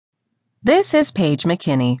This is Paige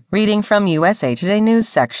McKinney, reading from USA Today News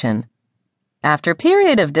section. After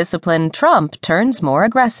period of discipline, Trump turns more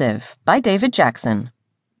aggressive, by David Jackson.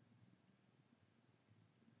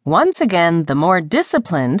 Once again, the more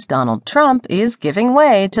disciplined Donald Trump is giving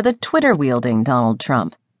way to the Twitter-wielding Donald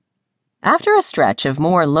Trump. After a stretch of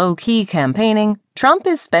more low-key campaigning, Trump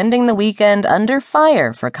is spending the weekend under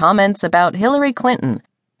fire for comments about Hillary Clinton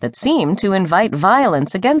that seem to invite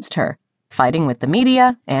violence against her, fighting with the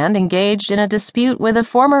media, and engaged in a dispute with a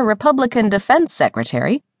former Republican defense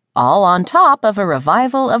secretary, all on top of a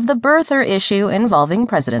revival of the birther issue involving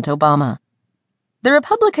President Obama. The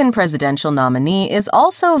Republican presidential nominee is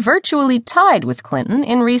also virtually tied with Clinton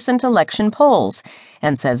in recent election polls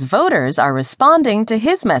and says voters are responding to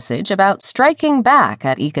his message about striking back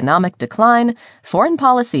at economic decline, foreign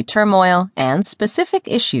policy turmoil, and specific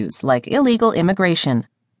issues like illegal immigration.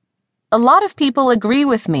 "A lot of people agree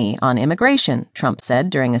with me on immigration," Trump said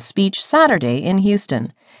during a speech Saturday in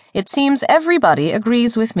Houston. "It seems everybody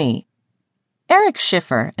agrees with me." Eric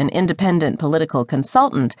Schiffer, an independent political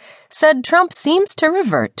consultant, said Trump seems to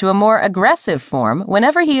revert to a more aggressive form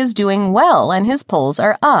whenever he is doing well and his polls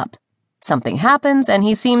are up. Something happens and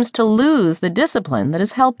he seems to lose the discipline that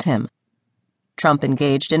has helped him. Trump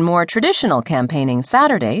engaged in more traditional campaigning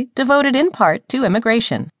Saturday, devoted in part to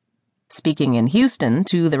immigration. Speaking in Houston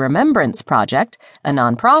to the Remembrance Project, a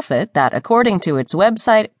nonprofit that, according to its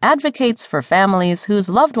website, advocates for families whose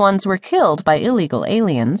loved ones were killed by illegal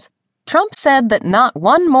aliens, Trump said that not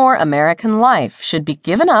one more American life should be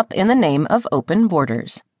given up in the name of open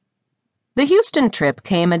borders. The Houston trip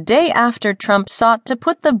came a day after Trump sought to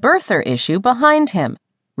put the birther issue behind him,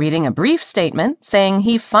 reading a brief statement saying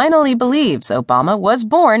he finally believes Obama was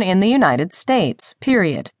born in the United States,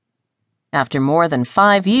 period. After more than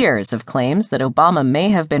 5 years of claims that Obama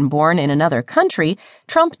may have been born in another country,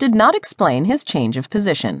 Trump did not explain his change of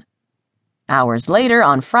position. Hours later,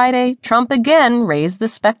 on Friday, Trump again raised the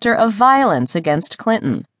specter of violence against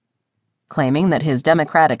Clinton. Claiming that his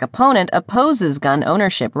Democratic opponent opposes gun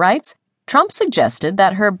ownership rights, Trump suggested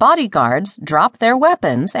that her bodyguards drop their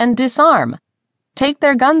weapons and disarm. "Take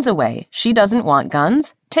their guns away. She doesn't want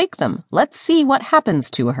guns. Take them. Let's see what happens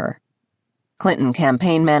to her." Clinton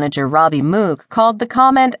campaign manager Robbie Mook called the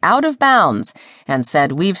comment out of bounds and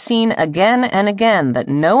said, "We've seen again and again that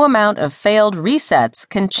no amount of failed resets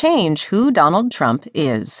can change who Donald Trump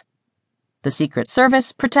is." The Secret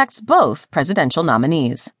Service protects both presidential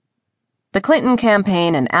nominees. The Clinton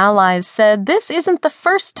campaign and allies said this isn't the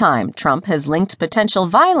first time Trump has linked potential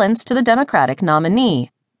violence to the Democratic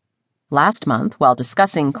nominee. Last month, while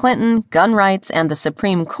discussing Clinton, gun rights, and the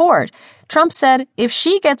Supreme Court, Trump said, "If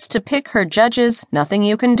she gets to pick her judges, nothing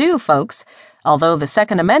you can do, folks. Although the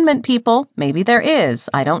Second Amendment people, maybe there is,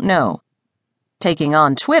 I don't know." Taking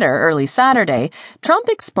on Twitter early Saturday, Trump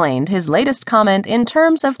explained his latest comment in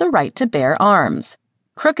terms of the right to bear arms.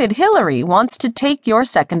 "Crooked Hillary wants to take your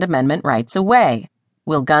Second Amendment rights away.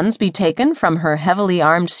 Will guns be taken from her heavily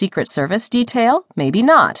armed Secret Service detail? Maybe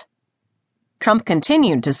not." Trump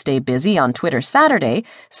continued to stay busy on Twitter Saturday,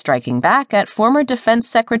 striking back at former Defense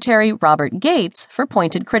Secretary Robert Gates for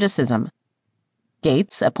pointed criticism.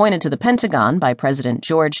 Gates, appointed to the Pentagon by President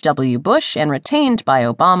George W. Bush and retained by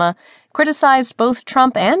Obama, criticized both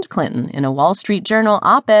Trump and Clinton in a Wall Street Journal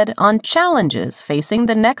op-ed on challenges facing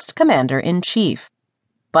the next commander-in-chief.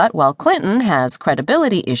 But while Clinton has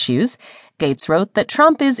credibility issues, Gates wrote that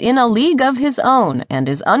Trump is in a league of his own and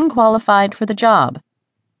is unqualified for the job.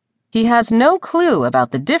 "He has no clue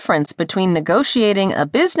about the difference between negotiating a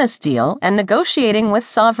business deal and negotiating with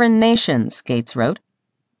sovereign nations," Gates wrote.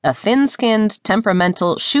 "A thin-skinned,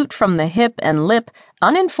 temperamental, shoot-from-the-hip and lip,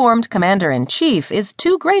 uninformed commander-in-chief is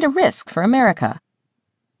too great a risk for America."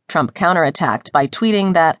 Trump counterattacked by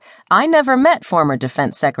tweeting that, "I never met former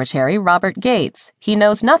Defense Secretary Robert Gates. He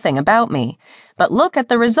knows nothing about me. But look at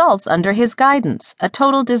the results under his guidance, a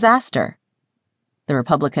total disaster." The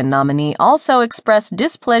Republican nominee also expressed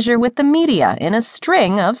displeasure with the media in a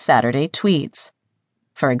string of Saturday tweets.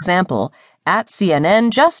 For example,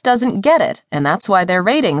 @CNN just doesn't get it, and that's why their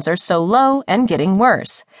ratings are so low and getting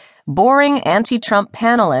worse. Boring anti-Trump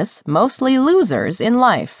panelists, mostly losers in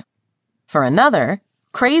life. For another,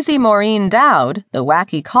 Crazy Maureen Dowd, the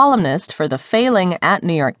wacky columnist for the failing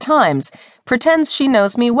 @New York Times, pretends she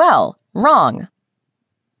knows me well. Wrong.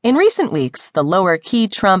 In recent weeks, the lower-key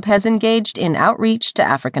Trump has engaged in outreach to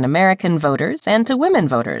African American voters and to women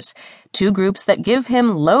voters, two groups that give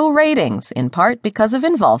him low ratings in part because of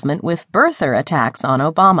involvement with birther attacks on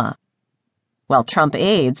Obama. While Trump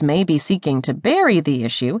aides may be seeking to bury the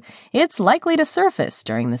issue, it's likely to surface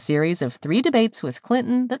during the series of 3 debates with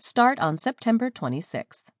Clinton that start on September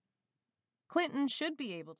 26th. Clinton should be able to